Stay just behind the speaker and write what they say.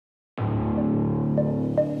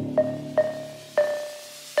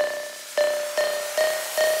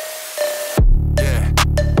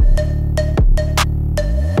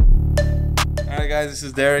Guys, this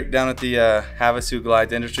is Derek down at the Havasu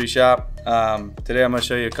Glide Industry Shop. Today I'm going to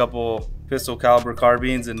show you a couple pistol caliber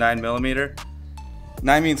carbines in 9mm.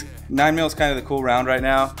 9mm is kind of the cool round right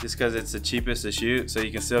now just because it's the cheapest to shoot, so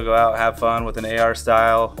you can still go out and have fun with an AR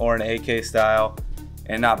style or an AK style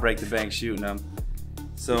and not break the bank shooting them.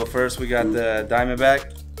 So first we got the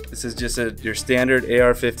Diamondback. This is just your standard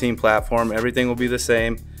AR-15 platform. Everything will be the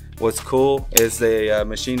same. What's cool is they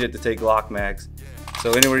machined it to take Glock mags. So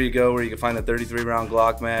anywhere you go where you can find the 33 round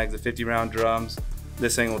Glock mags, the 50 round drums,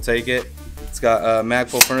 this thing will take it. It's got mag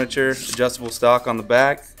pull furniture, adjustable stock on the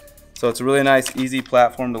back. So it's a really nice, easy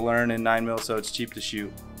platform to learn in 9mm, so it's cheap to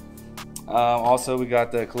shoot. Also, we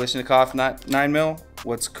got the Kalashnikov 9mm.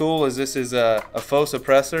 What's cool is this is a faux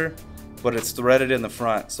suppressor, but it's threaded in the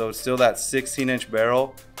front. So it's still that 16-inch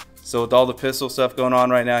barrel. So with all the pistol stuff going on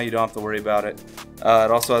right now, you don't have to worry about it. It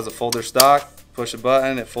also has a folder stock. Push a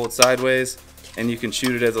button, it folds sideways, and you can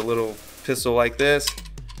shoot it as a little pistol like this,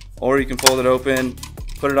 or you can fold it open,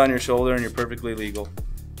 put it on your shoulder, and you're perfectly legal.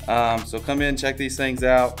 So come in, check these things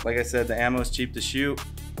out. Like I said, the ammo is cheap to shoot,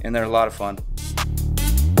 and they're a lot of fun.